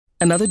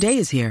Another day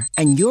is here,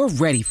 and you're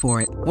ready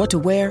for it. What to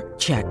wear?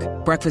 Check.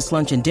 Breakfast,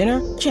 lunch, and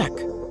dinner? Check.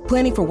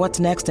 Planning for what's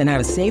next and how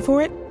to save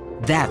for it?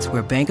 That's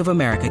where Bank of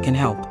America can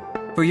help.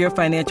 For your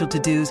financial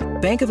to-dos,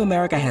 Bank of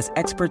America has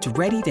experts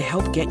ready to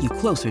help get you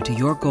closer to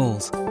your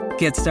goals.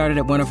 Get started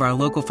at one of our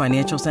local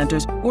financial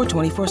centers or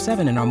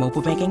 24/7 in our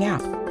mobile banking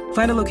app.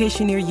 Find a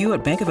location near you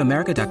at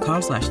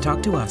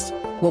bankofamerica.com/talktous.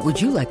 What would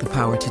you like the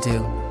power to do?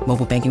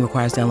 Mobile banking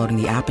requires downloading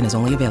the app and is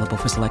only available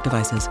for select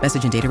devices.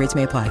 Message and data rates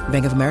may apply.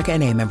 Bank of America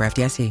N.A., member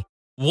FDIC.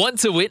 Want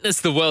to witness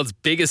the world's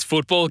biggest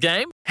football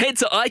game? Head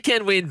to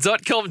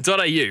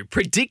iCanWin.com.au,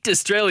 predict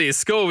Australia's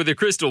score with a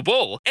crystal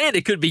ball, and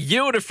it could be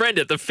you and a friend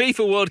at the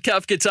FIFA World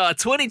Cup Qatar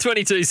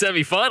 2022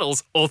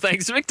 semi-finals, all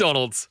thanks to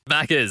McDonald's.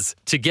 Maccas,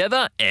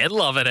 together and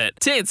loving it.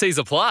 TNCs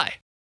apply.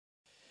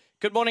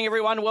 Good morning,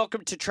 everyone.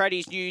 Welcome to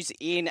Tradies News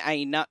in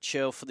a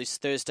nutshell for this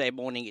Thursday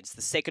morning. It's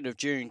the 2nd of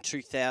June,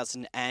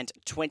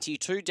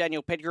 2022.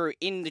 Daniel Pettigrew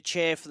in the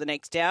chair for the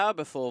next hour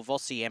before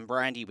Vossi and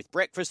Brandy with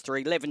breakfast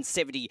through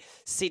 11:70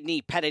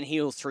 Sydney, Pattern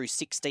Hill through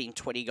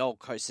 16:20 Gold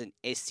Coast and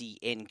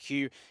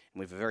SENQ. And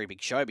we have a very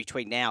big show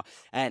between now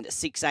and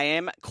 6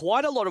 a.m.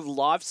 Quite a lot of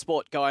live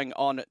sport going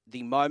on at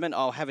the moment.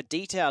 I'll have a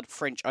detailed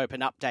French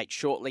Open update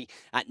shortly.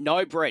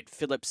 No Brett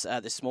Phillips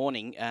this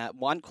morning.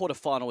 One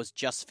quarterfinal has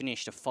just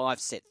finished, a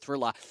 5-set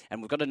thriller,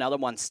 and we've got another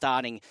one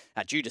starting,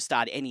 due to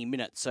start any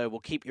minute. So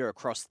we'll keep you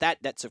across that.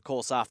 That's, of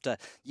course, after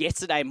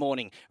yesterday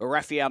morning,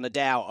 Rafael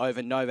Nadal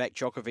over Novak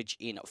Djokovic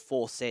in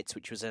 4 sets,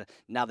 which was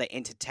another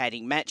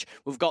entertaining match.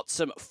 We've got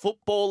some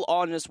football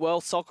on as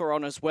well, soccer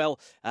on as well,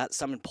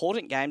 some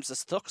important games.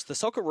 The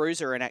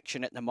Socceroos are in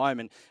action at the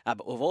moment,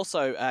 but we've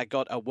also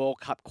got a World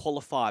Cup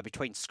qualifier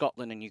between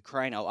Scotland and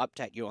Ukraine. I'll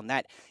update you on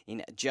that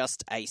in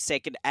just a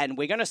second. And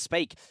we're going to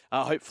speak,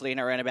 hopefully in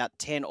around about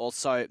 10 or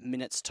so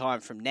minutes' time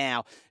from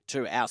now,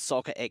 to our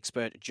soccer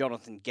expert,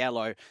 Jonathan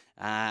Gallo,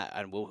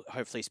 and we'll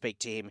hopefully speak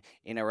to him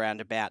in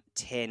around about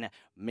 10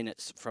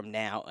 minutes from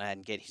now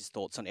and get his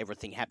thoughts on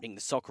everything happening.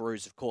 The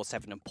Socceroos, of course,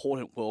 have an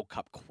important World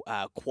Cup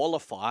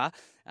qualifier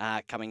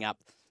coming up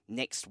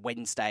next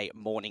Wednesday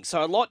morning.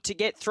 So a lot to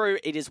get through.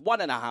 It is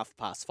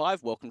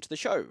 5:15. Welcome to the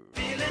show.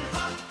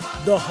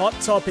 The Hot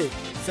Topic,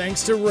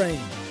 thanks to Rheem.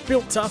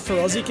 Built tough for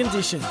Aussie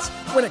conditions.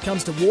 When it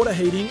comes to water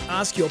heating,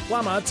 ask your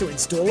plumber to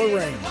install a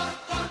Rheem.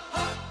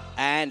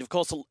 And, of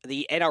course,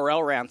 the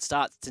NRL round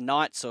starts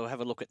tonight, so have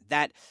a look at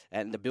that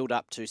and the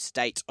build-up to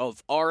State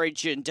of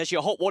Origin. Does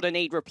your hot water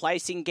need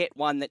replacing? Get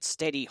one that's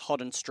steady,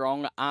 hot and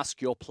strong.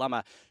 Ask your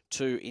plumber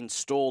to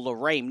install a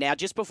Rheem. Now,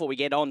 just before we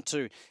get on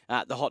to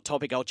the hot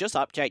topic, I'll just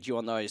update you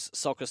on those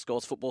soccer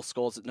scores, football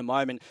scores at the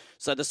moment.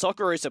 So the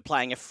Socceroos are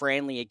playing a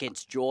friendly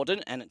against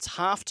Jordan, and it's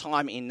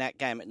half-time in that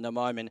game at the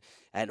moment,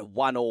 and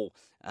 1-1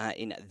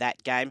 in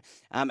that game.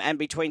 And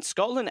between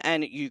Scotland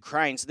and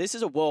Ukraine, so this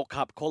is a World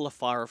Cup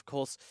qualifier, of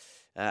course.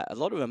 A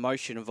lot of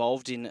emotion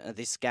involved in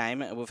this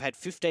game. We've had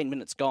 15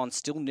 minutes gone,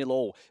 still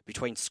 0-0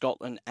 between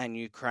Scotland and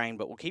Ukraine,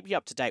 but we'll keep you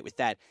up to date with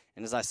that.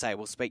 And as I say,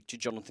 we'll speak to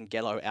Jonathan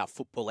Gallo, our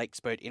football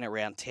expert, in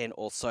around 10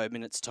 or so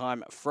minutes'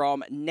 time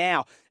from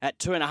now at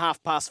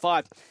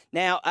 5:02.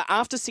 Now,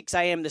 after 6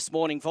 a.m. this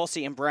morning,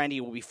 Vossi and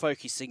Brandy will be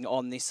focusing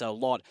on this a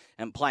lot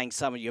and playing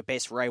some of your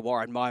best Ray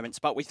Warren moments.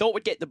 But we thought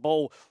we'd get the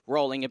ball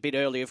rolling a bit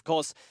early. Of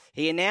course,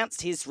 he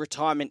announced his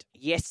retirement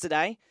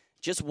yesterday,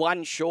 just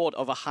one short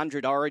of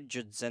 100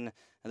 origins, and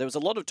there was a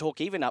lot of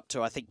talk even up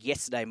to, I think,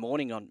 yesterday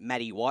morning on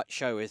Matty White's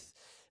show with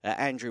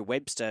Andrew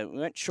Webster. We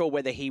weren't sure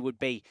whether he would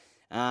be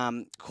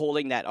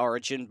calling that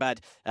origin,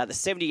 but the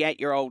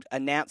 78-year-old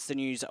announced the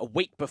news a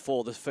week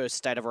before the first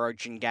State of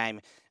Origin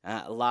game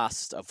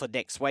for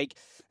next week.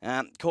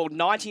 Called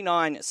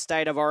 99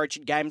 State of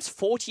Origin games,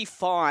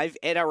 45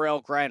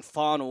 NRL Grand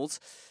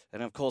Finals,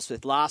 and of course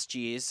with last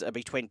year's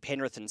between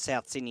Penrith and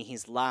South Sydney,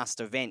 his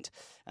last event.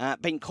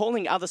 Been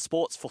calling other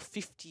sports for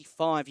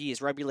 55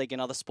 years, rugby league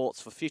and other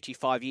sports for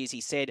 55 years.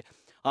 He said,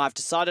 "I've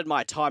decided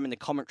my time in the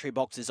commentary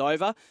box is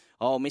over.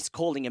 I'll miss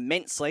calling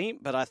immensely,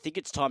 but I think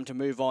it's time to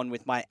move on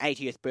with my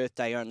 80th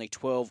birthday only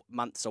 12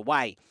 months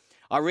away.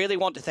 I really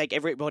want to thank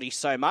everybody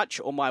so much,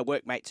 all my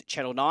workmates at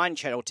Channel 9,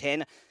 Channel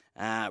 10,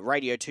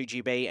 Radio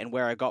 2GB, and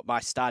where I got my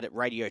start at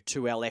Radio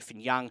 2LF in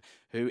Young,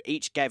 who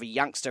each gave a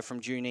youngster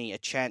from Junee a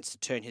chance to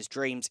turn his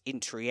dreams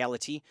into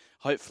reality.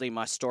 Hopefully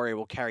my story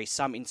will carry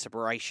some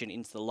inspiration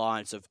into the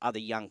lives of other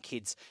young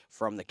kids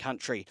from the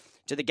country.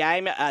 To the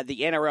game,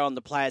 the NRL and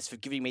the players for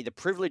giving me the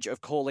privilege of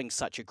calling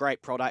such a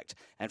great product,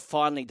 and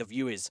finally the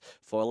viewers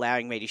for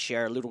allowing me to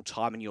share a little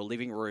time in your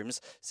living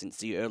rooms since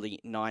the early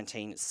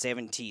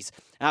 1970s.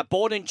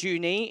 Born in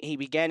Junee, he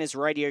began his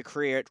radio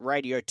career at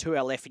Radio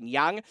 2LF in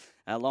Young,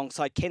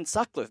 alongside Ken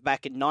Sutcliffe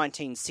back in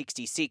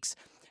 1966.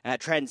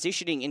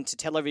 Transitioning into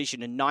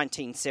television in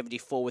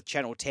 1974 with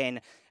Channel 10,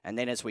 and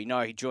then, as we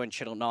know, he joined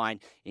Channel 9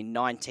 in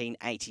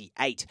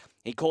 1988.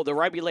 He called the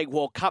Rugby League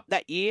World Cup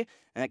that year,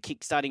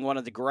 kickstarting one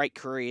of the great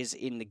careers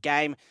in the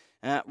game.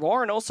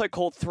 Warren also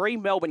called 3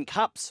 Melbourne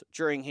Cups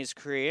during his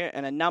career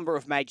and a number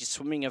of major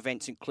swimming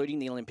events, including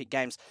the Olympic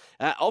Games.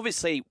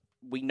 Obviously,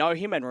 we know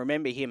him and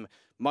remember him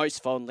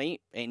most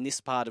fondly in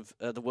this part of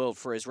the world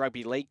for his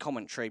rugby league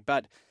commentary,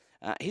 but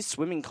his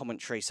swimming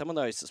commentary, some of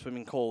those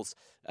swimming calls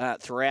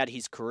throughout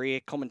his career,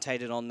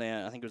 commentated on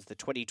I think it was the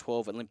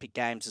 2012 Olympic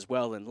Games as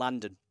well in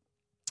London.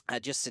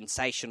 Just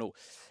sensational.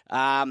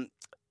 And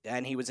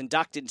he was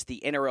inducted into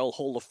the NRL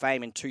Hall of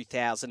Fame in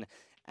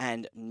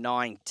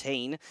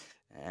 2019.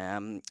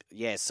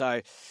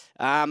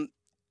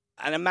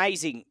 An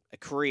amazing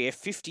career,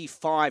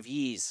 55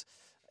 years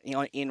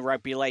in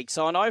rugby league.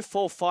 So on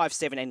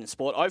 0457 in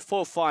sport,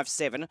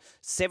 0457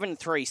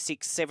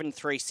 736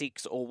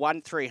 736 or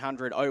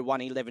 1300 01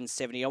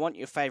 1170. I want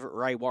your favourite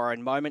Ray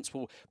Warren moments.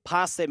 We'll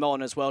pass them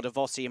on as well to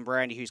Vossi and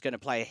Brandy, who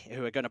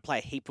are going to play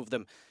a heap of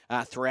them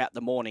throughout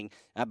the morning.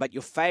 But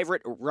your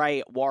favourite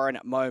Ray Warren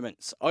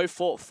moments,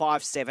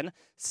 0457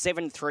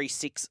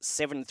 736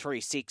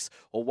 736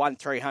 or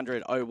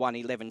 1300 01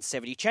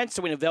 1170. Chance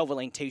to win a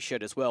Valvoline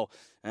t-shirt as well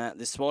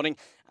this morning.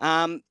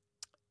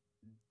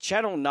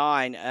 Channel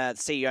 9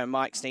 CEO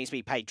Mike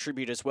Sneesby paid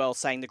tribute as well,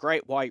 saying the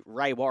great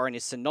Ray Warren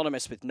is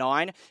synonymous with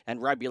Nine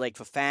and rugby league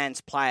for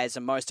fans, players,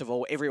 and most of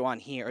all, everyone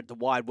here at the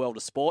wide world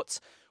of sports.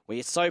 We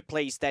are so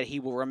pleased that he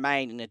will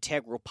remain an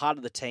integral part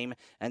of the team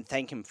and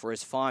thank him for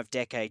his 5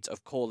 decades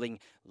of calling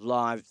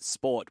live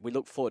sport. We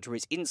look forward to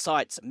his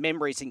insights,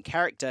 memories and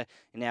character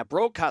in our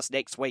broadcast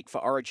next week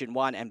for Origin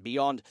 1 and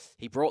beyond.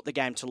 He brought the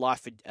game to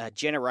life for a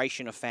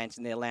generation of fans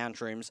in their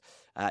lounge rooms.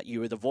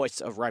 You are the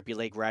voice of Rugby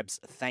League Rabs.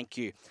 Thank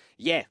you.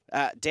 Yeah,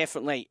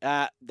 definitely.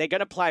 They're going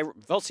to play,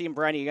 Vossi and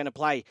Brandy are going to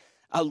play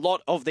a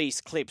lot of these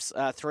clips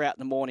throughout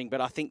the morning,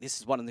 but I think this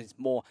is one of the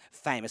more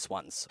famous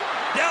ones.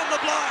 Down the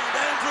blind,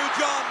 Andrew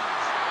Johns.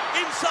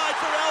 Inside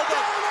for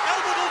Albert.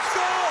 Albert will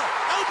score.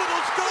 Albert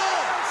will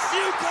score.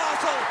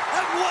 Newcastle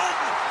have won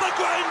the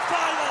grand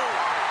final.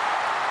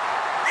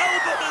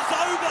 Albert is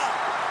over.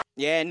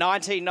 Yeah,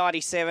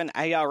 1997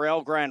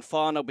 ARL grand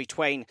final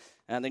between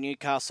the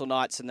Newcastle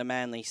Knights and the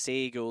Manly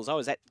Seagulls. I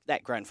was at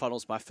that grand final.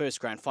 It was my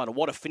first grand final.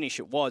 What a finish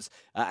it was,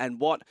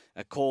 and what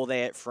a call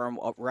there from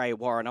Ray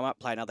Warren. I might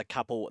play another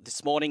couple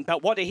this morning,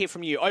 but want to hear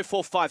from you.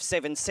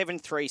 0457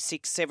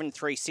 736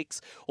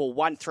 736 or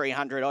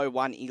 1300 01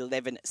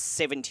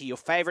 1170. Your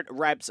favourite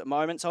Rabs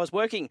moments. I was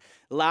working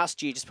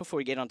last year, just before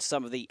we get on to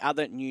some of the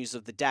other news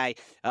of the day,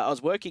 I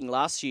was working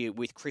last year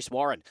with Chris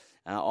Warren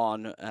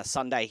on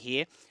Sunday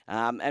here,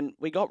 and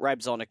we got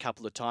Rabs on a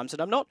couple of times,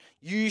 and I'm not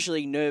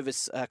usually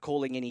nervous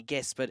calling any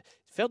guests, but it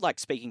felt like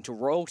speaking to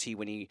royalty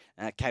when he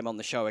came on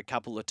the show a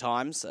couple of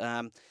times.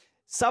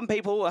 Some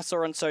people I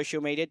saw on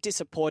social media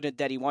disappointed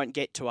that he won't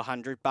get to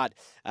 100, but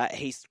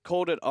he's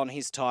called it on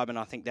his time, and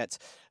I think that's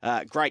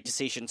a great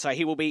decision. So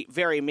he will be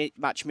very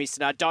much missed,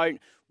 and I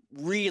don't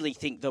really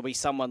think there'll be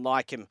someone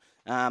like him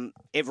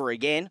ever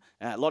again.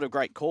 A lot of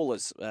great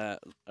callers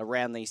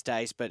around these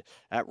days, but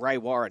Ray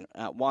Warren,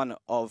 one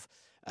of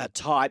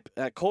type,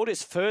 called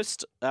his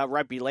first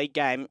rugby league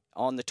game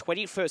on the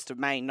 21st of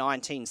May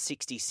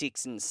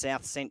 1966 in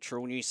South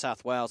Central New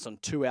South Wales on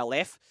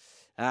 2LF.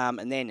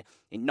 And then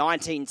in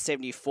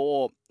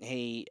 1974,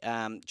 he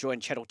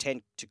joined Channel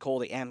 10 to call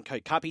the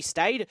Amco Cup. He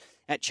stayed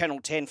at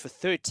Channel 10 for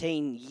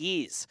 13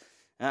 years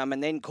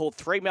and then called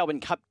 3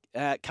 Melbourne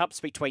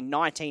Cups between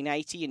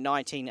 1980 and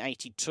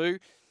 1982.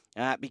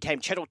 Became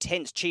Channel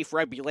 10's chief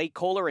rugby league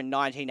caller in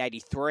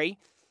 1983.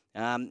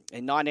 In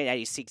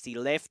 1986, he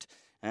left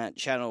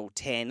Channel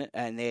 10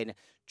 and then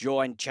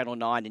joined Channel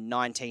 9 in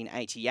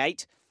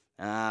 1988.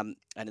 And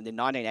in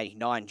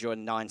 1989,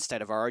 joined Nine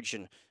State of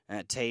Origin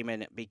team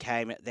and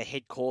became the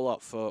head caller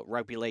for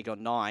Rugby League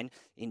on 9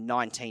 in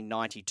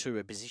 1992,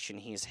 a position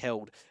he has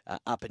held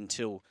up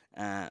until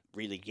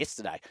really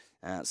yesterday.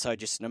 So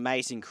just an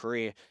amazing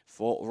career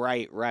for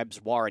Ray Rabs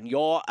Warren.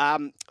 Your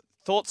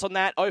thoughts on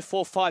that?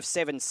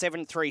 0457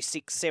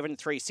 736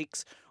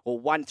 736 or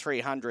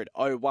 1300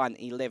 01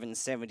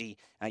 1170.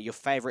 Your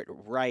favourite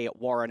Ray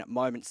Warren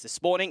moments this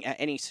morning.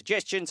 Any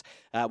suggestions?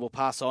 We'll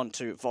pass on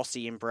to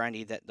Vossi and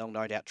Brandy that they'll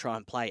no doubt try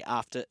and play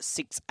after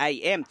 6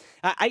 a.m.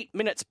 8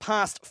 minutes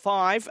past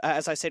 5.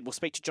 As I said, we'll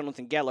speak to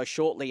Jonathan Gallo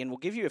shortly and we'll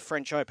give you a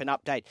French Open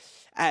update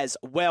as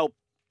well.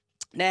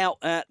 Now,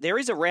 there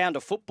is a round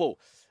of football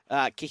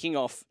kicking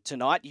off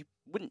tonight. You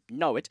wouldn't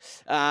know it.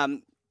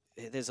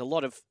 There's a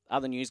lot of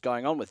other news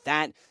going on with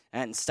that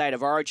and State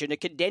of Origin, a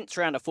condensed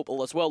round of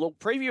football as well. We'll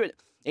preview it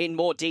in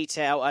more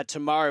detail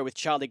tomorrow with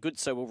Charlie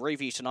Goodso. We'll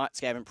review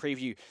tonight's game and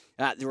preview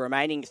the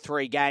remaining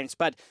 3 games.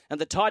 But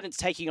the Titans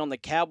taking on the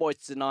Cowboys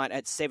tonight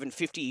at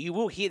 7:50. You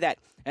will hear that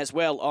as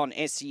well on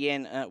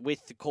SEN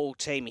with the call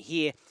team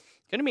here.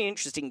 Going to be an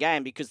interesting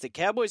game because the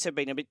Cowboys have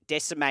been a bit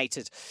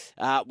decimated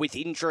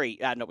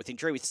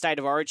with State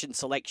of Origin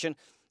selection.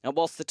 And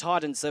whilst the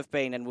Titans have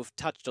been, and we've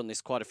touched on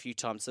this quite a few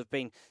times, have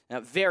been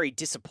very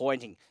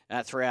disappointing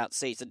throughout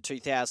season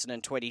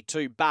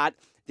 2022. But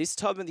this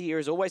time of the year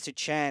is always a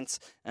chance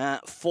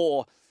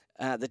for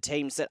the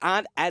teams that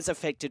aren't as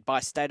affected by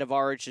State of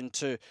Origin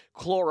to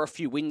claw a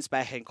few wins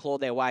back and claw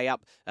their way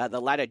up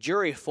the ladder.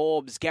 Jury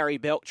Forbes, Gary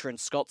Belcher and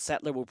Scott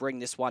Sattler will bring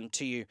this one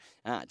to you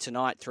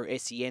tonight through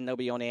SEN. They'll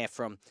be on air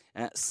from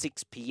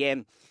 6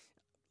 p.m.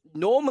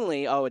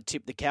 Normally, I would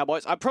tip the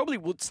Cowboys. I probably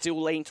would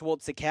still lean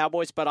towards the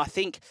Cowboys, but I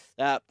think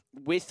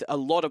with a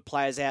lot of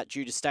players out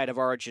due to State of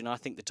Origin, I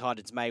think the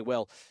Titans may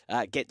well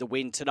get the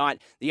win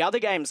tonight. The other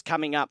games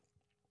coming up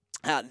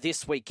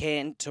this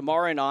weekend,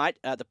 tomorrow night,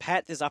 the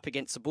Panthers up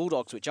against the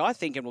Bulldogs, which I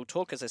think, and we'll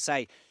talk, as I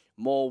say,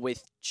 more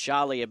with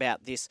Charlie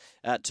about this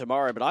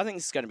tomorrow, but I think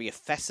this is going to be a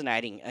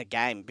fascinating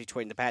game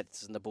between the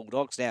Panthers and the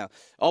Bulldogs. Now,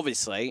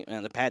 obviously,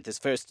 the Panthers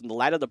first in the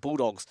ladder, the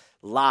Bulldogs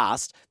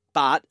last,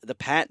 but the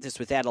Panthers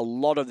without a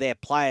lot of their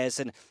players,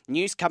 and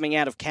news coming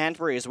out of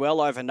Canterbury as well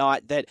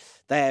overnight that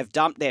they have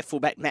dumped their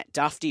fullback Matt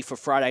Duffy for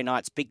Friday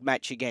night's big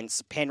match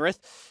against Penrith.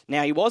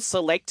 Now, he was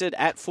selected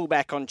at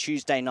fullback on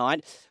Tuesday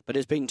night, but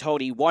has been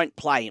told he won't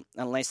play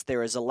unless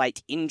there is a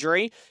late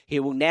injury. He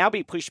will now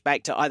be pushed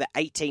back to either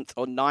 18th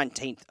or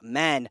 19th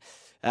man.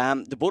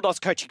 The Bulldogs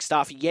coaching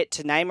staff yet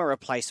to name a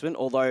replacement,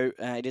 although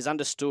it is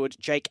understood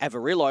Jake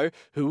Averillo,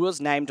 who was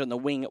named on the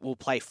wing, will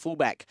play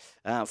fullback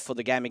for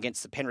the game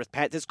against the Penrith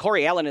Panthers.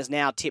 Corey Allen is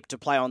now tipped to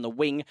play on the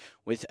wing,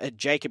 with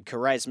Jacob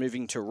Carraz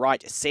moving to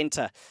right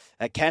centre.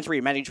 Canterbury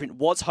management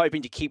was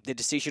hoping to keep the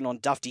decision on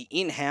Duffy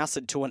in-house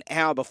until an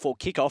hour before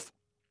kickoff,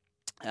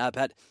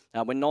 but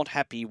we're not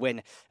happy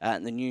when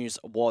the news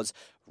was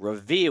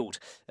revealed.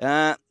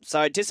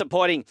 So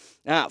disappointing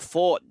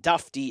for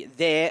Duffy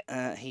there.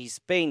 He's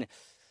been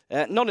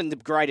not in the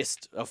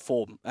greatest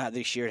form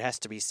this year, it has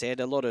to be said.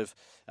 A lot of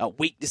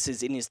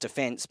weaknesses in his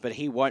defence, but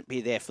he won't be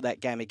there for that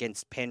game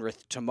against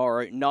Penrith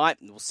tomorrow night.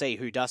 We'll see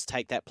who does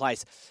take that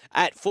place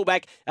at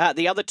fullback.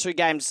 The other two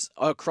games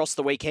across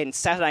the weekend,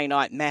 Saturday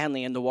night,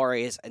 Manly and the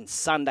Warriors, and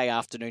Sunday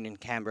afternoon in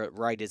Canberra,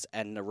 Raiders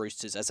and the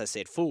Roosters. As I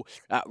said, full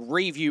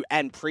review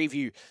and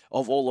preview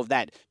of all of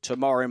that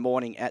tomorrow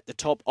morning at the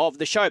top of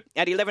the show.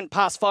 At 5:11,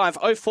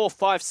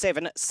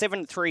 0457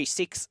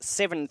 736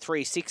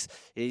 736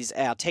 is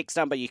our text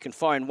number. You can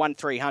phone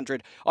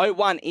 1300 01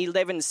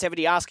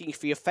 1170 asking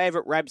for your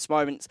favourite Rabs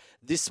moments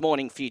this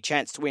morning for your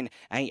chance to win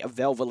a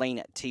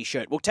Valvoline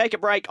t-shirt. We'll take a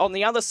break. On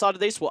the other side of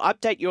this, we'll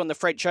update you on the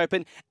French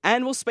Open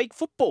and we'll speak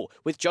football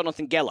with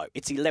Jonathan Gallo.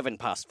 It's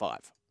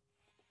 5:11.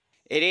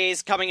 It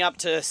is coming up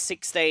to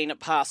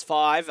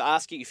 5:16,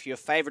 asking for your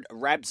favourite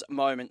Rabs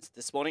moments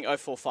this morning.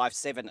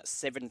 0457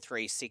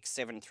 736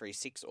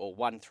 736 or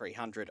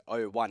 1300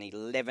 01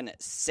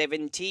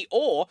 1170.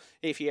 Or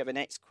if you have a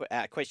next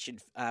question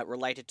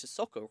related to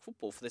soccer or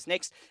football for this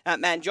next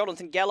man,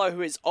 Jonathan Gallo,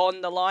 who is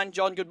on the line.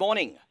 John, good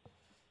morning.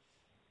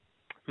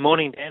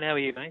 Morning, Dan. How are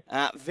you, mate?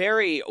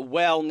 Very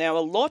well. Now, a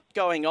lot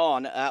going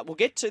on. We'll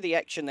get to the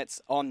action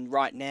that's on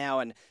right now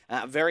and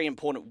a very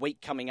important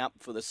week coming up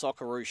for the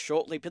Socceroos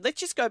shortly. But let's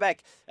just go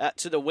back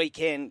to the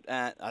weekend.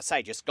 I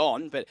say just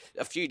gone, but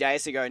a few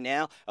days ago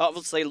now.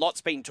 Obviously, lots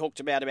been talked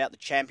about the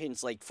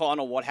Champions League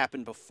final, what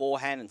happened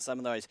beforehand and some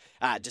of those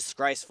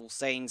disgraceful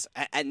scenes.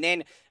 And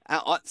then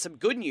some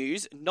good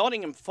news,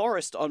 Nottingham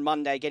Forest on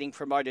Monday getting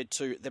promoted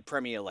to the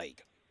Premier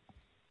League.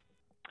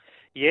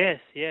 Yes,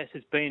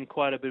 it's been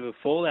quite a bit of a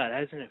fallout,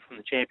 hasn't it, from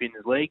the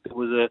Champions League? There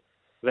was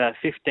about a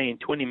 15,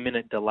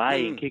 20-minute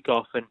delay in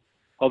kickoff, and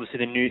obviously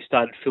the news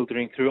started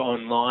filtering through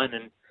online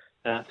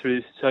and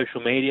through social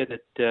media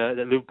that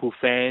Liverpool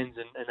fans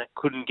and that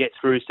couldn't get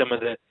through some of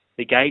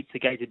the gates. The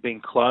gates had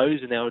been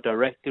closed and they were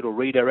directed or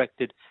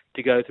redirected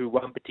to go through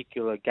one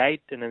particular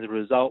gate, and as a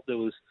result there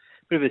was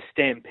a bit of a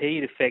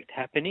stampede effect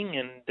happening,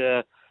 and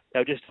they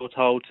were just all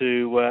told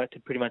to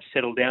pretty much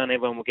settle down.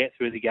 Everyone will get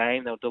through the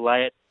game. They'll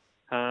delay it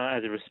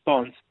as a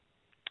response,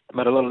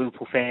 but a lot of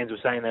Liverpool fans were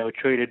saying they were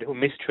treated or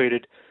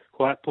mistreated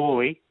quite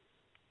poorly,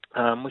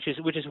 which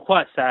is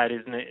quite sad,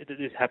 isn't it? That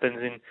this happens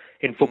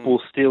in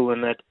football still,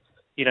 and that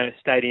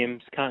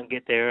stadiums can't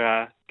get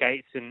their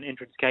gates and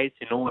entrance gates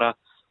in order.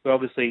 We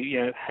obviously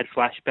had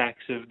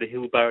flashbacks of the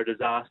Hillsborough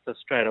disaster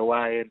straight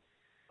away, and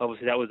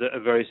obviously that was a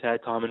very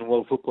sad time in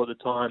world football at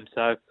the time.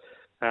 So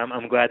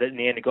I'm glad that in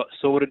the end it got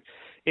sorted.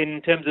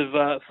 In terms of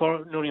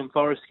Nottingham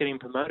Forest getting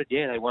promoted,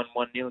 they won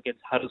 1-0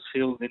 against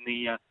Huddersfield in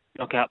the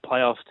knockout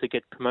playoffs to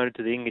get promoted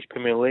to the English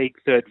Premier League,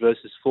 third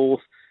versus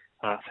fourth.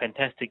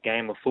 Fantastic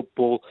game of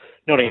football.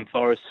 Nottingham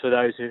Forest, for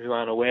those who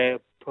aren't aware,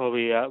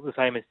 probably the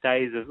famous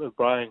days of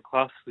Brian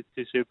Clough with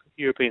two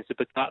European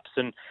Super Cups,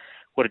 and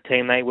what a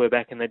team they were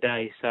back in the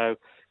day. So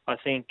I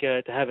think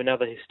to have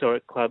another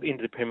historic club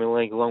into the Premier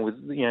League, along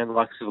with the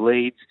likes of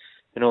Leeds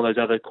and all those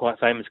other quite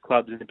famous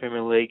clubs in the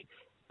Premier League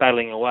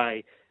battling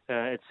away,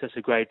 it's such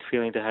a great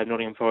feeling to have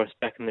Nottingham Forest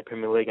back in the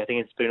Premier League. I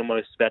think it's been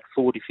almost about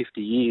 40, 50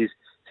 years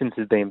since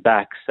it's been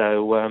back.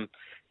 So,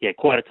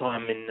 quite a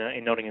time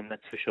in Nottingham,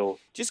 that's for sure.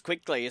 Just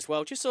quickly as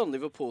well, just on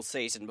Liverpool's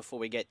season before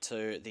we get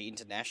to the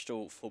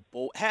international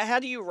football, how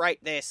do you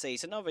rate their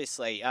season?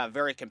 Obviously,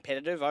 very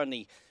competitive,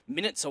 only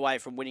minutes away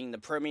from winning the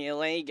Premier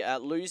League,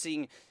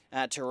 losing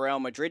to Real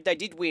Madrid. They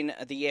did win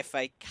the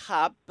FA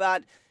Cup,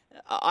 but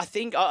I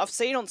think I've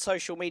seen on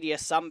social media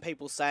some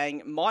people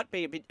saying it might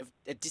be a bit of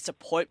a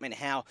disappointment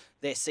how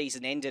their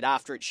season ended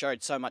after it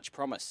showed so much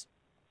promise.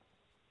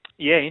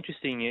 Yeah,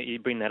 interesting you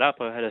bring that up.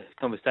 I had a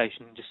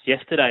conversation just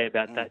yesterday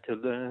about that to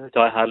a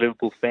die-hard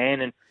Liverpool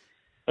fan, and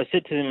I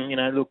said to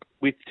them, look,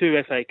 with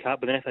two FA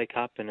Cup, with an FA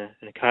Cup and a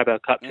Carabao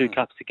Cup, two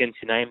cups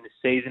against your name this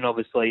season,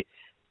 obviously,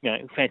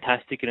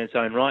 fantastic in its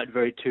own right,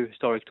 very two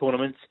historic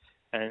tournaments,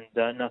 and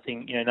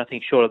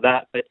nothing short of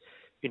that. But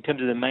in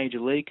terms of the major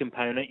league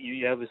component,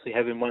 you obviously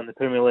haven't won the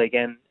Premier League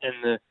and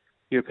the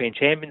European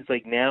Champions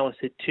League now. I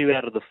said 2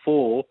 out of the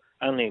 4.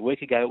 Only a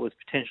week ago it was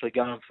potentially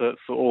going for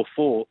all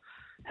 4.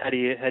 How do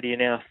you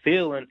now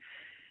feel? And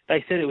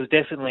they said it was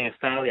definitely a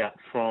failure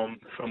from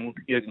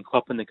Jurgen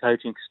Klopp and the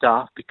coaching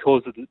staff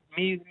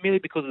merely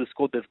because of the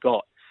squad they've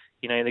got.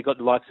 They've got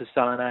the likes of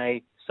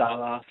Sané,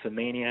 Salah,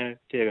 Firmino,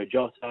 Thiago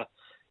Jota,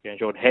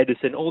 Jordan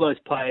Henderson, all those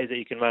players that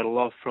you can rattle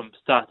off from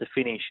start to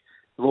finish.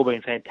 They've all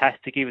been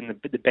fantastic. Even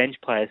the bench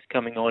players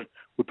coming on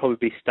would probably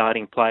be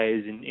starting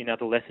players in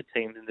other lesser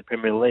teams in the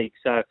Premier League.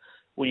 So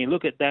when you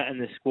look at that and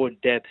the squad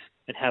depth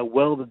and how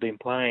well they've been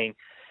playing,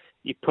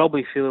 you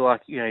probably feel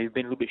like you've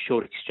been a little bit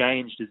short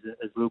exchanged as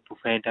a Liverpool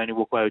fan to only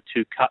walk away with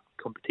 2 cup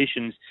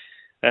competitions.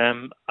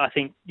 I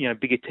think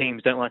bigger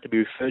teams don't like to be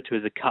referred to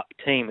as a cup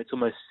team. It's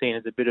almost seen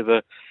as a bit of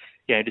a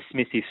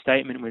dismissive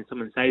statement when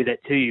someone says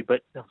that to you.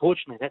 But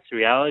unfortunately, that's the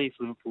reality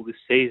for Liverpool this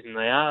season.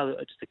 They are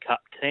just a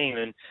cup team,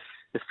 and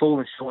they've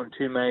fallen short on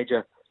 2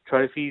 major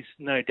trophies.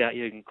 No doubt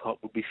Jurgen Klopp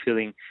will be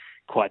feeling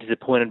quite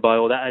disappointed by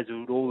all that, as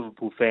would all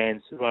Liverpool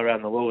fans right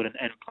around the world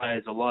and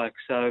players alike.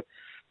 So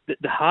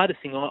the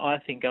hardest thing I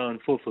think going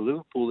forward for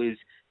Liverpool is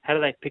how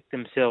do they pick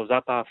themselves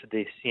up after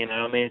this?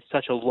 It's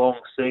such a long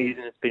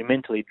season. It's been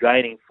mentally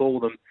draining for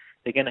them.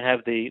 They're going to have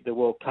the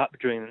World Cup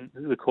during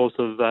the course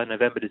of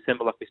November,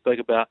 December, like we spoke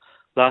about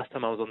last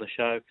time I was on the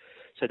show.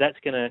 So that's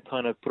going to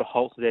kind of put a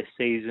halt to their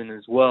season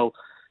as well.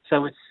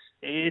 So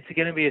it's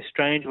going to be a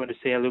strange one to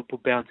see how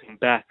Liverpool bouncing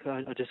back.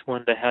 I just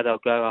wonder how they'll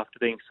go after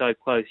being so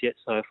close yet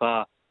so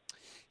far.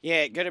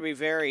 Yeah, going to be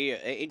very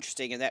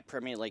interesting in that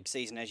Premier League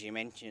season, as you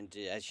mentioned,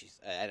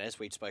 as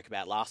we spoke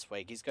about last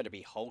week, is going to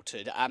be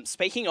halted.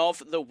 Speaking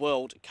of the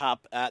World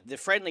Cup, the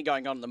friendly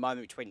going on at the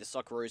moment between the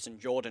Socceroos and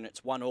Jordan, it's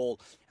 1-1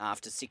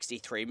 after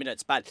 63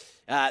 minutes. But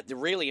the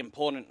really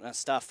important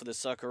stuff for the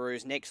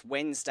Socceroos next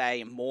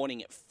Wednesday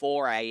morning at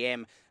 4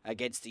 a.m.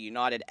 against the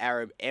United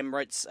Arab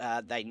Emirates.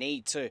 They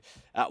need to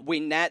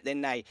win that. Then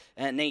they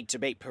need to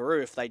beat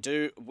Peru if they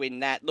do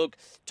win that. Look,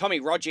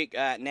 Tommy Rogic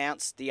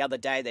announced the other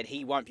day that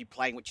he won't be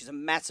playing, which is a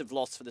massive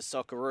loss for the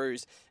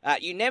Socceroos.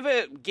 You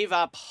never give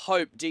up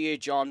hope, do you,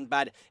 John?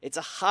 But it's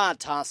a hard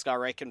task, I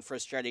reckon, for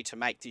Australia to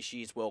make this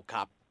year's World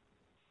Cup.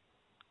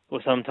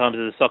 Well, sometimes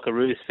as a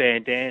Socceroos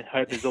fan, Dan,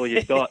 hope is all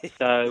you've got.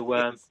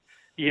 So,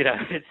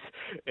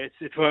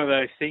 it's one of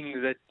those things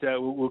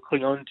that we'll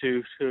cling on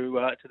to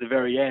the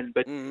very end.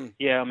 But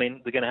they're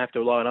going to have to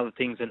rely on other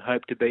things and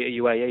hope to beat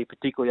a UAE,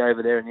 particularly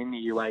over there and in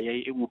the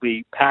UAE. It will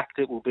be packed.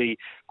 It will be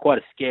quite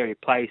a scary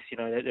place.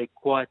 They're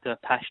quite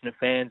passionate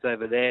fans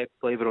over there,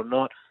 believe it or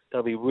not.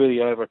 They'll be really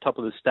over top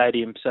of the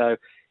stadium. So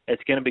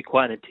it's going to be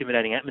quite an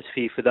intimidating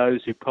atmosphere for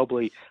those who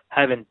probably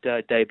haven't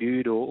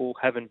debuted or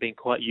haven't been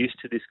quite used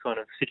to this kind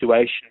of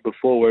situation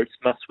before, where it's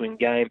must-win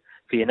game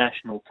for your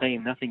national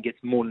team. Nothing gets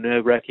more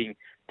nerve-wracking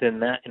than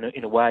that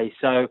in a way.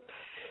 So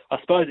I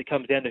suppose it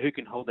comes down to who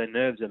can hold their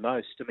nerves the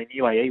most.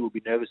 UAE will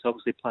be nervous,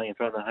 obviously, playing in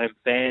front of the home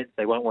fans.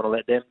 They won't want to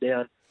let them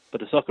down.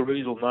 But the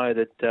Socceroos will know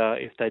that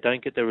if they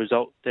don't get the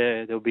result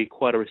there'll be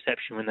quite a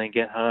reception when they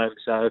get home.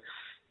 So,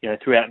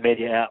 throughout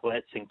media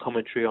outlets and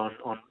commentary on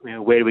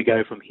where do we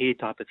go from here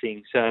type of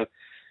thing. So,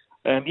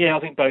 I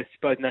think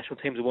both national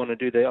teams will want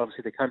to do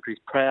obviously the country's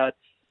proud.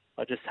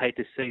 I just hate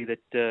to see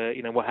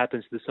that, what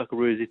happens to the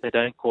Socceroos if they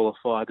don't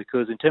qualify,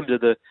 because in terms of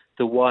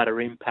the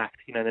wider impact,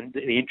 the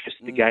interest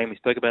of the game, we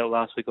spoke about it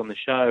last week on the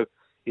show,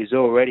 is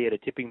already at a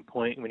tipping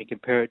point when you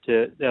compare it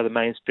to the other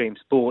mainstream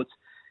sports.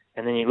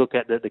 And then you look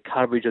at the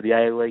coverage of the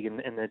A-League and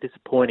the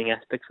disappointing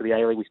aspects of the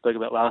A-League we spoke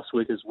about last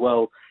week as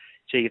well.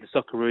 Gee, if the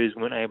Socceroos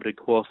weren't able to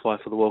qualify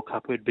for the World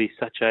Cup, it would be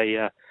such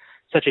a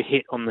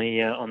hit on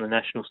the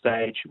national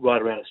stage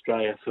right around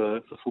Australia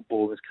for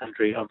football in this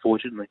country,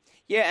 unfortunately.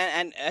 Yeah,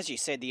 and as you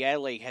said, the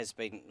A-League has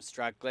been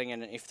struggling,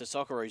 and if the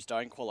Socceroos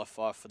don't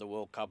qualify for the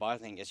World Cup, I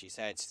think, as you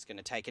say, it's going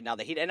to take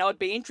another hit. And I'd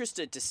be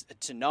interested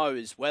to know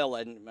as well,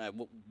 and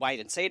wait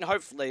and see, and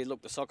hopefully,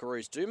 look, the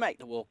Socceroos do make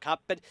the World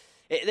Cup, but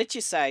let's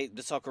just say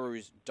the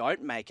Socceroos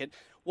don't make it.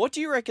 What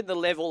do you reckon the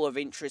level of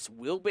interest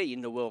will be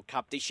in the World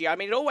Cup this year?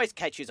 It always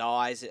catches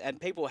eyes,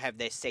 and people have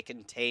their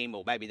second team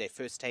or maybe their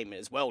first team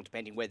as well,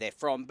 depending where they're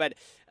from. But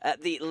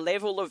the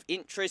level of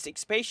interest,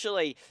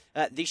 especially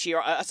this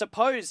year, I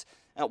suppose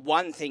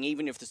one thing,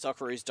 even if the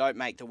Socceroos don't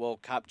make the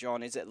World Cup,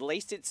 John, is at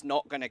least it's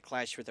not going to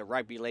clash with the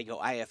Rugby League or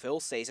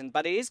AFL season,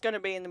 but it is going to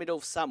be in the middle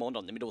of summer,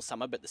 not the middle of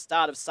summer, but the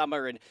start of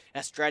summer in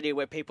Australia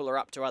where people are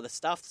up to other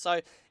stuff.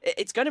 So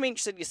it's going to be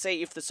interesting to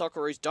see if the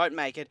Socceroos don't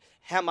make it,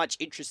 how much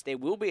interest there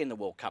will be in the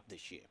World Cup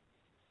this year.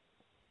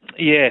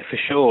 Yeah, for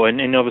sure.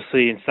 And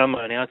obviously in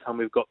summer, in our time,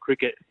 we've got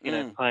cricket,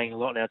 playing a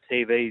lot on our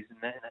TVs in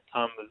that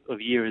time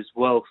of year as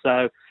well.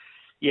 So,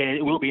 yeah,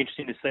 it will be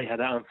interesting to see how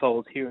that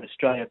unfolds here in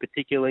Australia,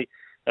 particularly.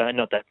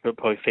 Not that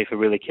probably FIFA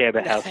really care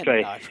about how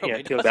Australia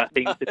feel about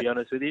things, to be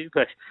honest with you,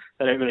 but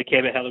they don't really care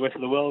about how the rest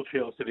of the world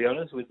feels, to be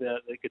honest, with the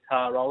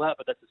Qatar rollout,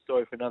 but that's a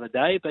story for another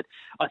day. But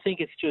I think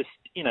it's just,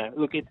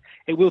 look,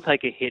 it will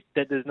take a hit.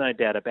 There's no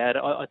doubt about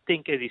it. I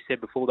think, as you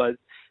said before, though,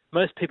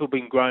 most people have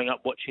been growing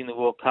up watching the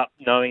World Cup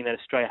knowing that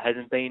Australia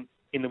hasn't been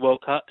in the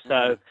World Cup,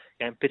 so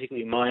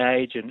particularly my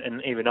age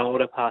and even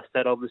older past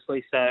that,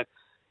 obviously. So,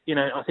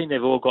 I think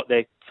they've all got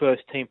their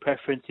first team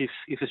preference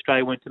if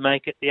Australia went to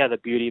make it. The other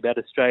beauty about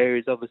Australia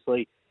is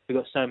obviously we've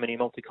got so many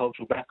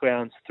multicultural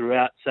backgrounds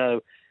throughout.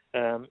 So,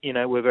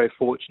 we're very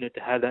fortunate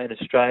to have that in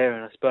Australia.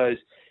 And I suppose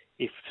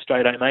if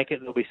Australia don't make it,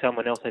 there'll be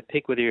someone else they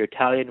pick, whether you're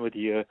Italian, whether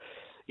you're,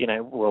 the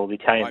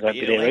Italians won't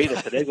be there either,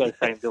 so they've got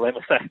the same dilemma.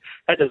 So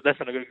that's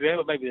not a good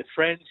example. Maybe the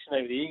French,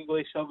 maybe the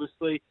English,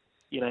 obviously.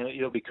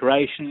 There'll be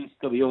Croatians,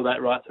 there'll be all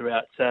that right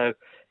throughout. So,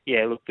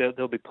 yeah, look,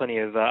 there'll be plenty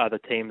of other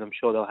teams I'm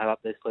sure they'll have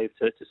up their sleeve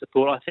to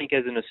support. I think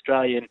as an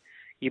Australian,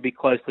 you'd be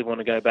closely want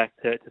to go back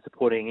to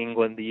supporting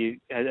England,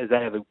 as they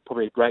have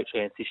probably a great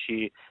chance this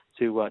year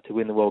to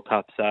win the World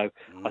Cup. So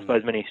I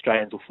suppose many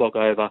Australians will flock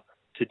over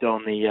to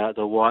don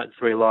the white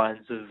three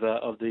lions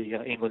of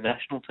the England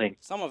national team.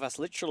 Some of us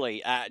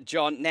literally.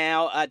 John,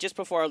 now, just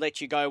before I let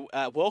you go,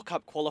 World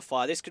Cup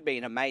qualifier, this could be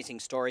an amazing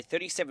story.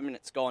 37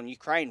 minutes gone,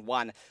 Ukraine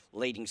 1,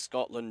 leading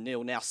Scotland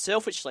 0. Now,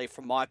 selfishly,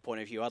 from my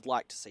point of view, I'd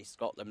like to see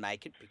Scotland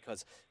make it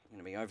because I'm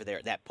going to be over there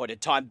at that point in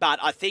time. But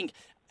I think,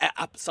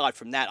 aside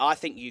from that, I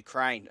think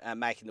Ukraine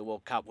making the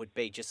World Cup would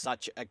be just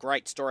such a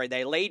great story.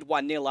 They lead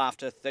 1-0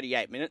 after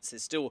 38 minutes.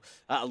 There's still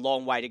a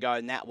long way to go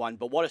in that one.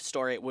 But what a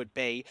story it would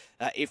be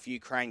if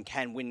Ukraine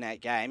can win that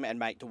game and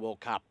make the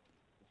World Cup.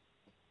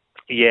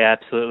 Yeah,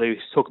 absolutely.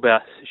 We talk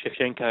about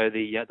Shevchenko,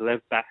 the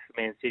left back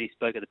for Man City,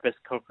 spoke at the press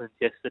conference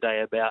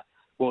yesterday about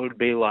what it would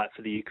be like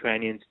for the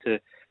Ukrainians to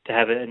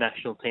have a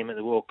national team at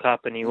the World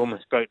Cup, and he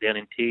almost broke down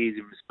in tears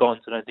in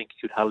response. I don't think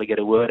he could hardly get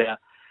a word out.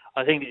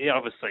 I think,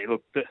 obviously,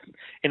 look,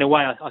 in a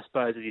way, I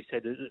suppose, as you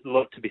said, there's a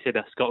lot to be said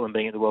about Scotland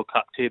being at the World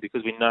Cup too,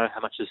 because we know how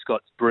much the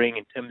Scots bring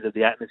in terms of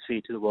the atmosphere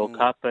to the World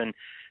Cup, and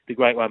the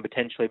great one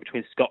potentially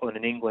between Scotland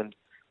and England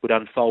would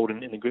unfold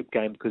in the group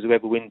game, because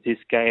whoever wins this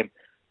game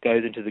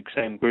goes into the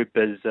same group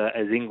as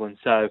England.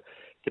 So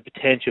the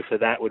potential for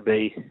that would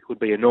be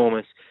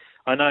enormous.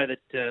 I know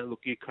that,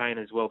 Ukraine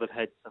as well, they've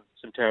had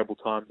some terrible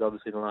times,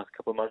 obviously, in the last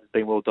couple of months. It's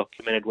been well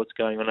documented what's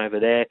going on over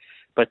there.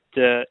 But,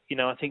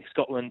 I think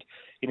Scotland,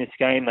 in this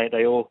game,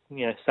 they all,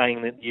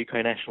 sang the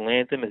Ukraine national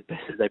anthem as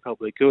best as they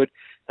probably could.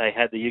 They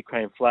had the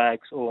Ukraine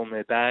flags all on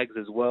their bags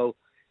as well.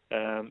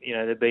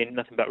 They've been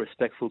nothing but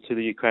respectful to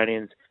the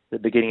Ukrainians at the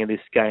beginning of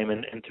this game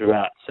and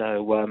throughout.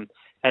 So,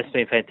 it's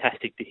been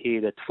fantastic to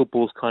hear that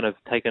football's kind of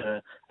taken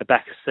a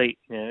back seat,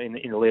 in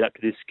the lead up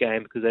to this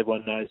game, because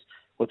everyone knows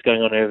what's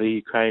going on over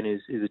Ukraine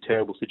is a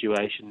terrible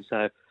situation.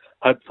 So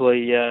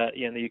hopefully,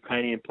 the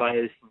Ukrainian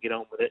players can get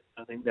on with it.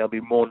 I think they'll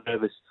be more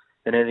nervous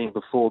than anything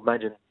before.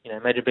 Imagine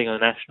being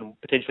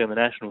potentially on the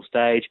national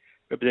stage,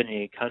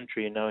 representing a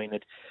country, and knowing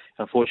that,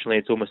 unfortunately,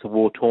 it's almost a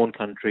war-torn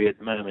country at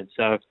the moment.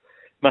 So it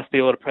must be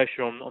a lot of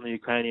pressure on the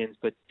Ukrainians,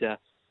 but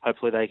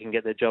hopefully they can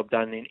get their job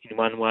done in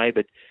one way.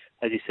 But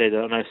as you said,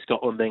 I know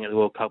Scotland being at the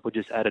World Cup will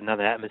just add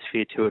another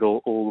atmosphere to it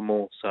all the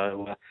more.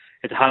 So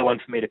it's a hard one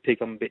for me to pick.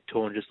 I'm a bit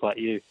torn, just like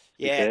you.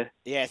 Yeah,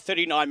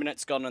 39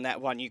 minutes gone on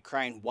that one.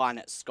 Ukraine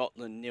 1,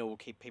 Scotland 0. We'll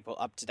keep people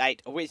up to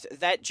date with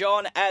that.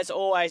 John, as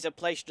always, a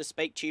pleasure to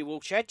speak to you.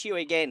 We'll chat to you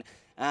again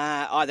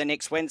either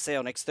next Wednesday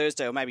or next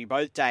Thursday, or maybe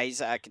both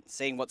days,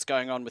 seeing what's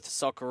going on with the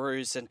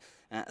Socceroos and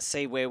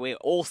see where we're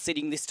all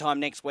sitting this time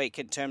next week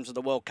in terms of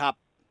the World Cup.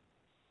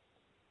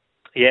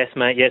 Yes,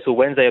 mate. Yes, well,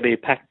 Wednesday will be a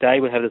packed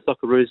day. We'll have the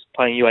Socceroos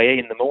playing UAE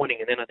in the morning,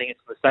 and then I think it's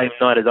the same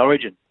night as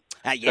Origin.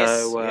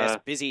 Yes,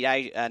 busy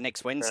day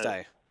next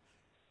Wednesday.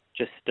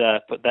 Just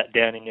put that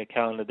down in your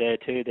calendar there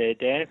too,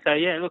 Dan. So,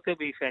 yeah, look, it'll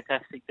be a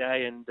fantastic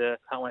day, and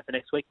can't wait for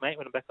next week, mate,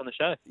 when I'm back on the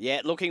show.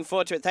 Yeah, looking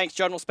forward to it. Thanks,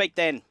 John. We'll speak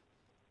then.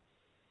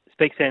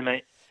 Speak soon,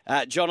 mate.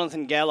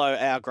 Jonathan Gallo,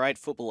 our great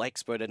football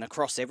expert, and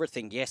across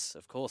everything, yes,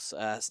 of course,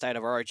 State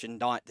of Origin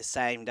night the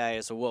same day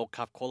as a World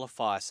Cup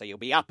qualifier. So you'll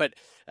be up at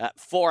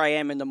 4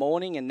 a.m. in the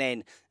morning and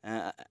then,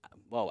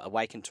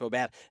 awaken to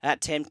about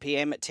 10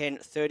 p.m. at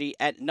 10:30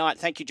 at night.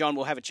 Thank you, John.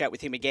 We'll have a chat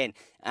with him again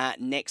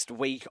next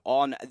week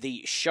on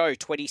the show,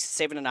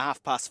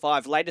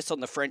 5:27. Latest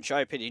on the French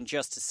Open in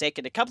just a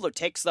second. A couple of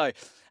texts, though,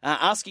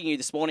 asking you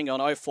this morning on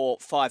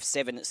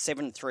 0457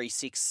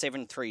 736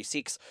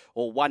 736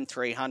 or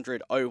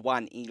 1300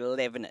 01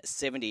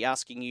 1170,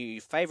 asking you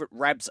your favourite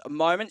Rabs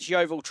moments.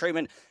 Yeovil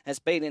Truman has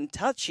been in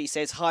touch. He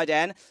says, "Hi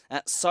Dan,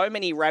 so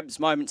many Rabs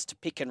moments to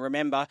pick and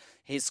remember.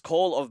 His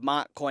call of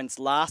Mark Coyne's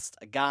last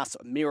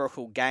gasp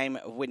miracle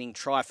game-winning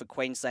try for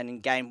Queensland in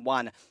Game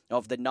 1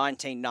 of the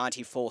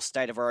 1994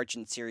 State of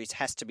Origin series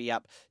has to be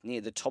up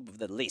near the top of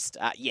the list."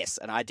 Yes,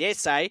 and I dare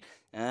say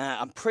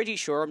I'm pretty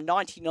sure, I'm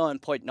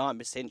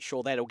 99.9%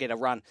 sure that'll get a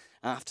run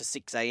after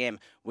 6 a.m.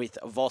 with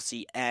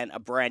Vossi and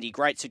Brandy.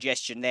 Great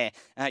suggestion there,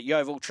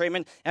 Yeovil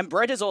Treeman. And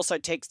Brett has also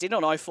texted in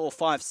on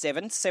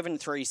 0457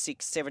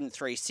 736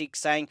 736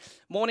 saying,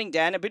 "Morning,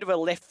 Dan. A bit of a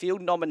left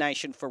field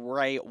nomination for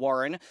Ray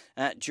Warren.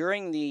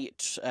 During the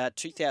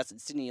 2000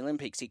 Sydney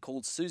Olympics, he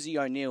called Susie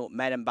O'Neill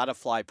Madam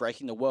Butterfly,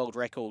 breaking the world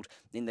record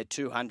in the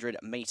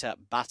 200-metre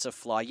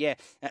butterfly." Yeah,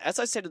 as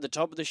I said at the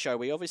top of the show,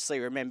 we obviously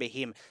remember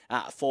him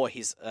for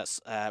his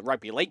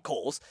rugby league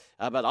calls,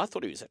 but I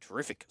thought he was a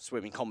terrific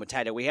swimming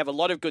commentator. We have a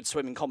lot of good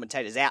swimming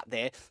commentators out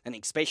there, and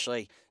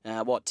especially,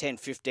 10,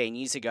 15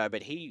 years ago,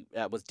 but he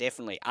was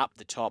definitely up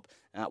the top,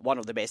 one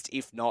of the best,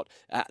 if not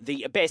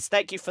the best.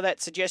 Thank you for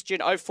that suggestion.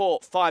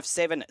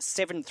 0457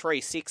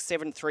 736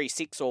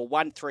 736 or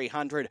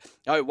 1300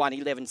 01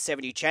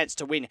 1170. Chance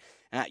to win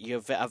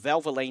your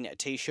Valvoline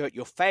t-shirt,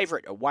 your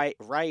favourite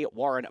Ray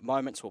Warren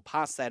moments. We'll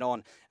pass that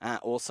on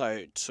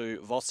also to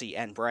Vossi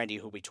and Brandy,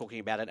 who'll be talking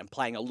about it and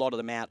playing a lot of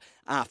them out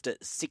after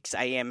 6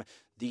 a.m.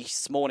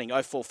 this morning.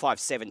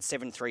 0457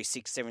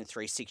 736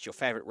 736, your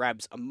favourite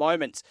Rabs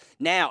moments.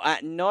 Now,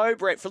 no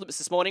Brett Phillips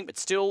this morning, but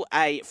still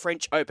a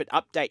French Open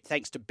update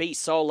thanks to B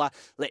Solar.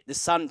 Let the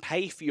sun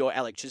pay for your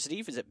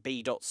electricity. Visit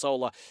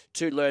b.solar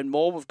to learn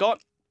more. We've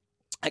got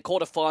a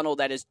quarterfinal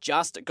that has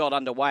just got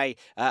underway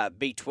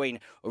between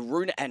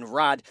Rune and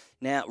Rudd.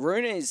 Now,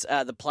 Rune is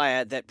the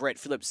player that Brett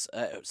Phillips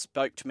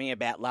spoke to me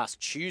about last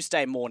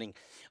Tuesday morning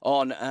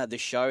on the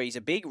show. He's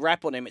a big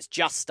rap on him. It's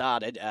just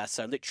started,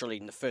 so literally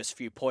in the first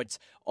few points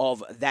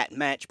of that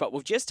match. But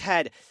we've just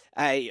had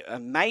an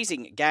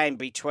amazing game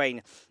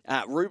between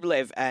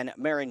Rublev and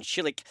Marin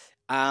Cilic.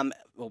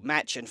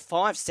 Match in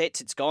 5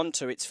 sets it's gone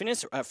to. It's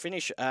finish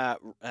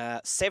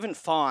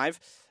 7-5.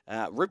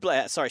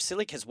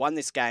 Cilic has won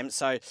this game.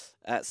 So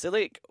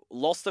Cilic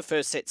lost the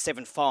first set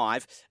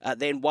 7-5,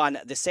 then won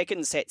the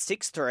second set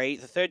 6-3,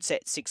 the third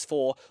set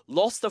 6-4,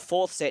 lost the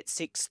fourth set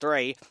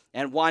 6-3,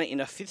 and won in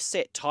a fifth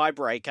set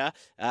tiebreaker,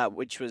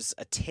 which was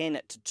a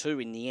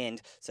 10-2 in the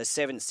end. So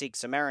 7-6.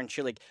 So Marin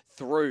Cilic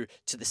through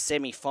to the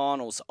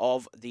semi-finals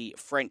of the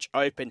French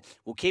Open.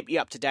 We'll keep you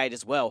up to date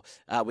as well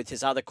with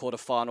his other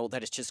quarterfinal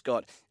that has just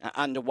got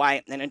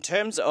underway. And in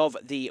terms of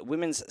the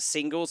women's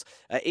singles,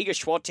 Iga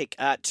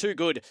Swiatek, too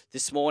good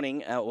this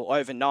morning or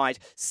overnight,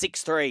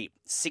 6-3.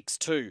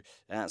 6-2.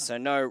 So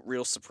no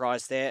real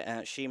surprise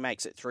there. She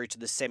makes it through to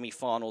the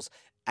semi-finals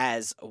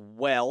as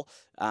well.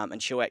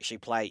 And she'll actually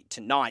play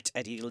tonight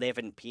at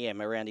 11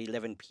 p.m, around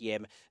 11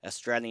 p.m.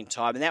 Australian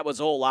time. And that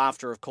was all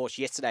after, of course,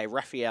 yesterday,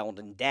 Rafael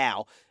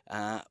Nadal,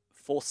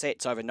 4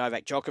 sets over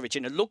Novak Djokovic.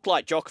 And it looked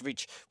like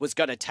Djokovic was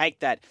going to take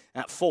that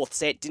fourth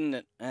set, didn't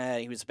it?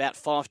 He was about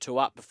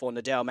 5-2 up before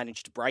Nadal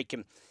managed to break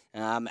him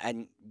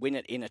and win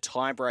it in a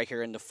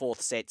tiebreaker in the fourth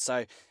set.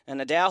 So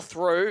Nadal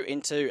through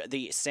into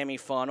the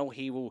semi-final.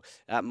 He will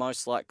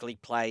most likely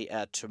play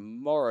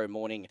tomorrow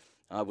morning,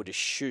 I would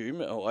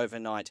assume, or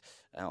overnight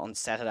on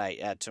Saturday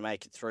to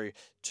make it through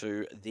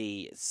to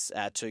the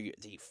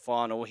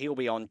final. He'll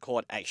be on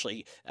court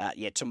actually,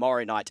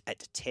 tomorrow night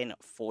at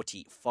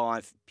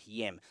 10:45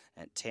 p.m.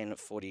 At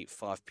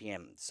 10:45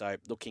 p.m. So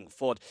looking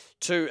forward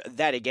to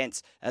that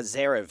against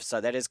Zverev.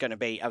 So that is going to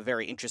be a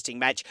very interesting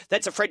match.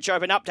 That's a French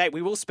Open update.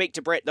 We will speak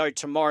to Brett, though,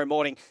 tomorrow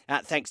morning,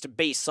 thanks to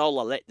B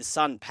Solar. Let the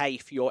sun pay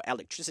for your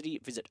electricity.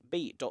 Visit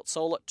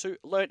b.solar to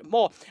learn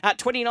more.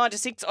 29 to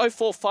 6,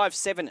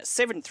 0457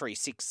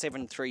 736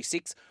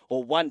 736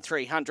 or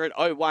 1300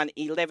 01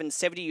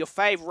 1170. Your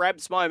fave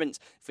Rabs moments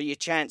for your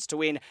chance to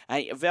win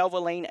a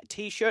Valvoline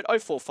t-shirt.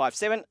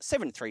 0457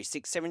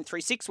 736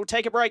 736. We'll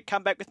take a break,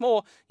 come back with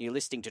more. You're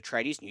listening to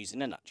Tradies News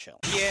in a Nutshell.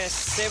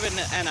 Yes,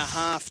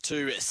 7:30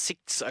 to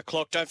 6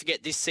 o'clock. Don't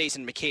forget, this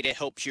season, Makita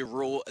helps you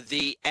rule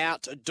the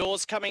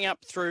outdoors. Coming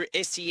up through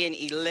SEN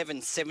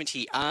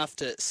 1170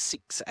 after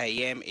 6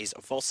 a.m. is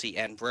Vossi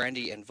and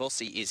Brandy, and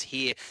Vossi is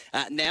here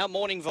now.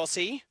 Morning,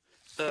 Vossi.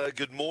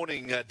 Good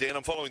morning, Dan.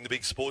 I'm following the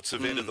big sports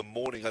event of the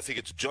morning. I think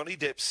it's Johnny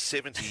Depp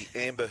 70,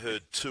 Amber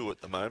Heard 2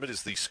 at the moment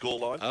is the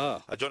scoreline.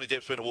 Oh. Johnny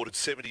Depp's been awarded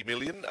 70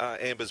 million.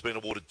 Amber's been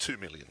awarded 2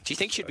 million. Do you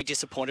think she'd be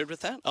disappointed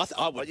with that?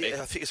 I would be.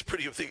 Yeah, I think it's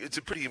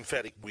a pretty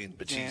emphatic win,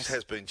 but she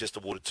has been just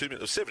awarded 2 million.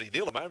 It was 70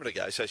 a moment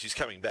ago, so she's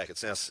coming back.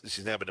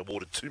 She's now been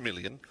awarded 2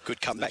 million.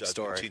 Good comeback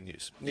story.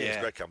 Continues. Yeah, it's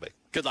a great comeback.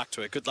 Good luck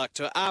to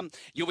her.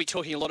 You'll be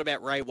talking a lot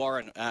about Ray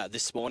Warren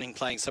this morning,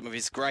 playing some of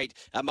his great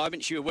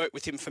moments. You worked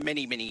with him for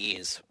many, many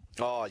years.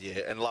 Oh,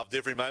 yeah, and loved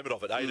every moment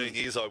of it. 18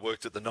 years I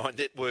worked at the Nine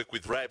Network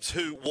with Rabs,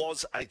 who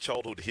was a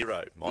childhood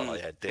hero, might I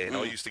add, Dan.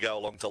 I used to go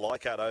along to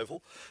Leichhardt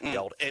Oval, the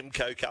old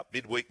MCO Cup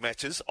midweek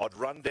matches. I'd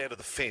run down to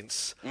the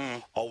fence.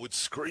 I would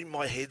scream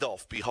my head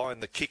off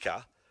behind the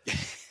kicker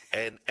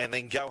and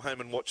then go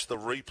home and watch the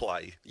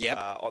replay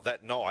of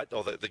that night,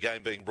 or the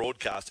game being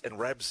broadcast, and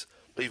Rabs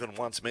even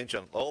once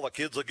mentioned, the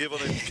kids are giving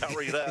him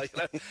curry there.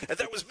 And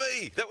that was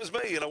me.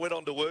 And I went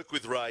on to work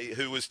with Ray,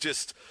 who was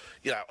just,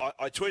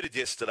 I tweeted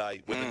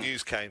yesterday when the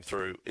news came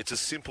through, it's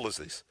as simple as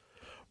this.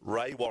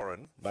 Ray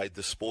Warren made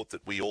the sport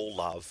that we all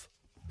love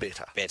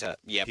better. Better,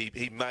 yep.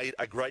 He made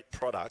a great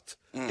product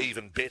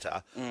even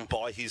better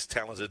by his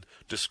talented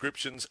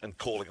descriptions and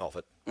calling of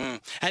it.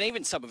 And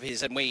even some of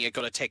his, and we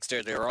got a text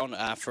earlier on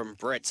from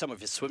Brett, some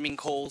of his swimming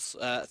calls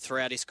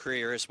throughout his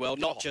career as well,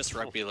 not just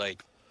rugby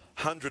league.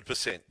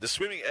 100%. The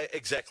swimming,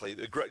 exactly.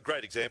 A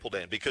great example,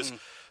 Dan, because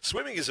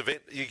swimming is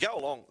event. You go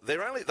along. They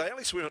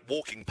only swim at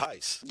walking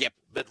pace. Yep.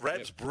 But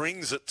Rabs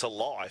brings it to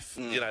life.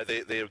 You know,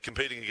 they're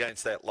competing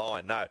against that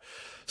line. No,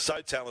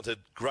 so talented,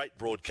 great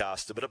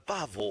broadcaster, but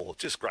above all,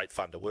 just great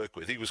fun to work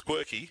with. He was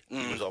quirky.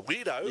 He was a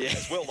weirdo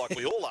as well, like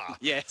we all are.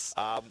 Yes.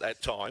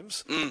 At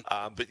times.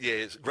 But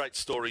yeah, great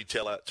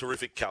storyteller,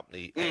 terrific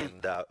company,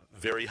 and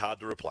very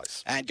hard to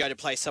replace. And go to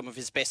play some of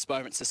his best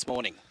moments this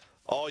morning.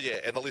 Oh yeah,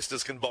 and the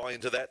listeners can buy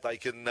into that. They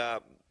can.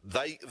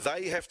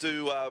 They have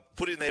to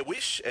put in their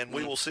wish, and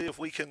we will see if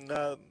we can.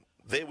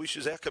 Their wish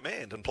is our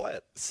command, and play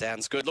it.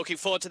 Sounds good. Looking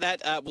forward to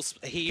that. We'll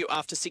hear you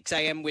after 6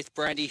 a.m. with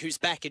Brandy, who's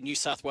back in New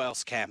South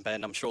Wales camp,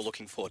 and I'm sure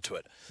looking forward to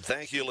it.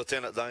 Thank you,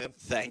 Lieutenant Dan.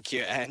 Thank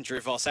you, Andrew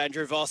Voss.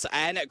 Andrew Voss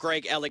and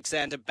Greg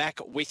Alexander back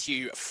with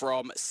you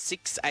from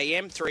 6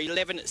 a.m. through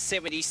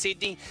 11:70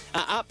 Sydney,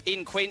 up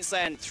in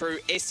Queensland through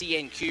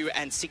SENQ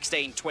and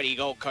 16:20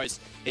 Gold Coast.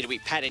 It'll be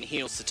Pat and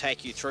Heels to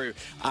take you through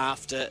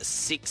after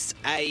 6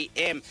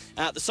 a.m.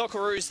 The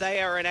Socceroos,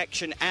 they are in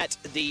action at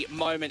the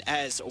moment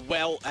as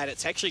well, and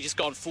it's actually just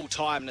gone full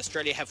time, and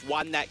Australia have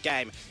won that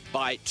game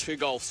by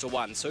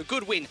 2-1. So a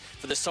good win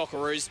for the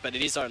Socceroos, but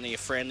it is only a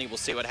friendly. We'll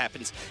see what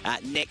happens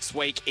next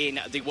week in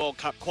the World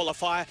Cup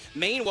qualifier.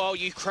 Meanwhile,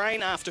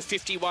 Ukraine, after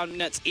 51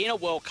 minutes in a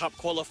World Cup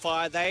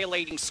qualifier, they are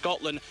leading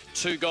Scotland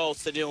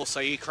 2-0. So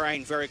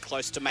Ukraine very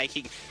close to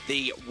making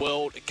the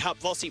World Cup.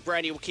 Vossi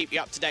Brandy will keep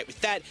you up to date with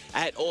that,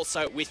 and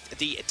also with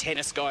the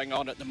tennis going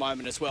on at the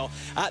moment as well.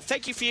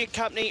 Thank you for your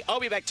company.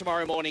 I'll be back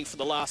tomorrow morning for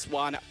the last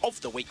one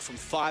of the week from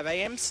 5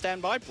 a.m.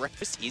 Stand by.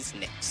 Breakfast is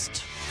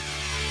next.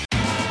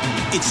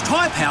 It's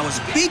Tyre Power's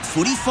Big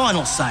Footy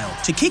Final Sale.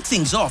 To kick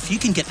things off, you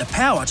can get the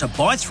power to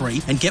buy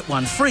 3 and get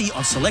 1 free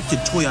on selected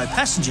Toyo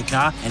passenger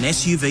car and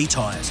SUV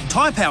tyres.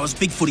 Tyre Power's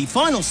Big Footy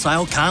Final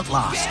Sale can't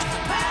last.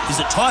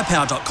 Visit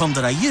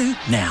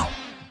tyrepower.com.au now.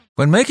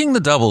 When making the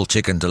double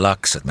chicken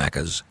deluxe at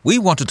Macca's, we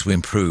wanted to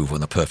improve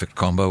on the perfect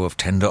combo of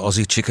tender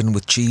Aussie chicken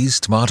with cheese,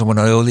 tomato and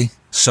aioli.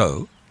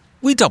 So,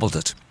 we doubled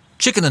it.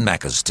 Chicken and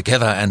Macca's,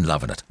 together and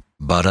loving it.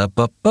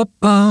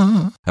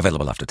 Ba-da-ba-ba-ba.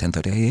 Available after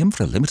 10:30 a.m.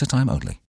 for a limited time only.